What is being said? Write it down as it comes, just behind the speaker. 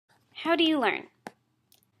How do you learn?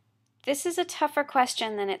 This is a tougher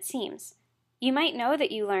question than it seems. You might know that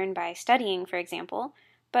you learn by studying, for example,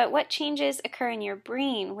 but what changes occur in your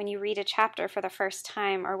brain when you read a chapter for the first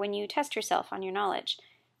time or when you test yourself on your knowledge?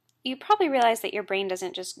 You probably realize that your brain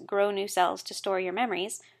doesn't just grow new cells to store your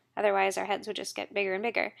memories, otherwise our heads would just get bigger and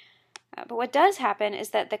bigger. But what does happen is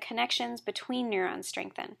that the connections between neurons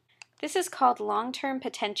strengthen. This is called long-term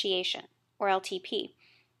potentiation, or LTP,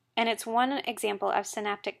 and it's one example of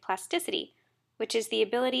synaptic plasticity, which is the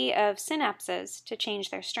ability of synapses to change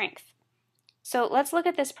their strength. So let's look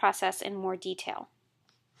at this process in more detail.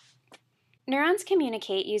 Neurons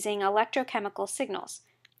communicate using electrochemical signals.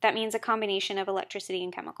 That means a combination of electricity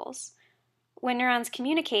and chemicals. When neurons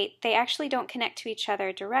communicate, they actually don't connect to each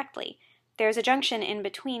other directly. There's a junction in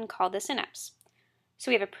between called the synapse.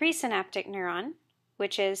 So we have a presynaptic neuron,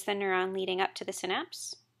 which is the neuron leading up to the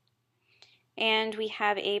synapse. And we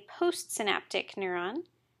have a postsynaptic neuron,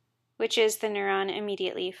 which is the neuron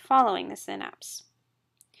immediately following the synapse.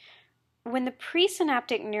 When the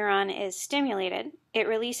presynaptic neuron is stimulated, it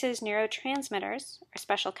releases neurotransmitters, or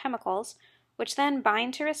special chemicals, which then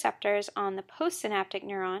bind to receptors on the postsynaptic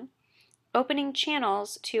neuron, opening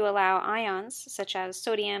channels to allow ions such as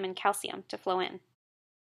sodium and calcium to flow in.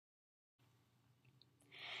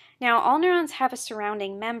 Now, all neurons have a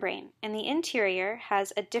surrounding membrane, and the interior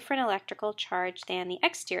has a different electrical charge than the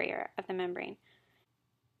exterior of the membrane.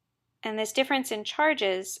 And this difference in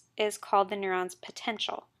charges is called the neuron's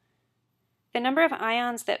potential. The number of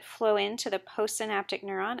ions that flow into the postsynaptic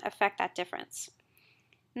neuron affect that difference.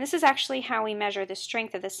 And this is actually how we measure the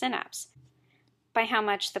strength of the synapse, by how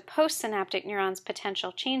much the postsynaptic neuron's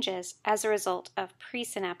potential changes as a result of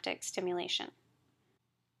presynaptic stimulation.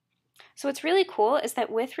 So what's really cool is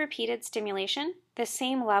that with repeated stimulation, the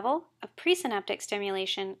same level of presynaptic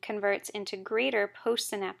stimulation converts into greater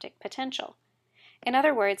postsynaptic potential. In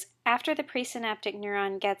other words, after the presynaptic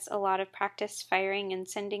neuron gets a lot of practice firing and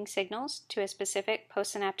sending signals to a specific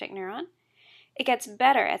postsynaptic neuron, it gets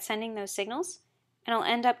better at sending those signals, and it'll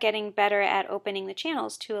end up getting better at opening the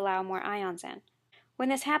channels to allow more ions in. When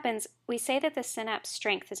this happens, we say that the synapse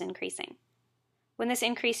strength is increasing. When this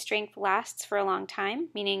increased strength lasts for a long time,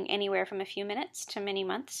 meaning anywhere from a few minutes to many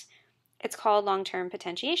months, it's called long-term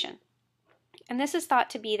potentiation. And this is thought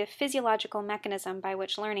to be the physiological mechanism by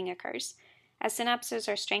which learning occurs. As synapses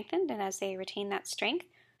are strengthened and as they retain that strength,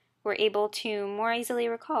 we're able to more easily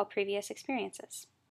recall previous experiences.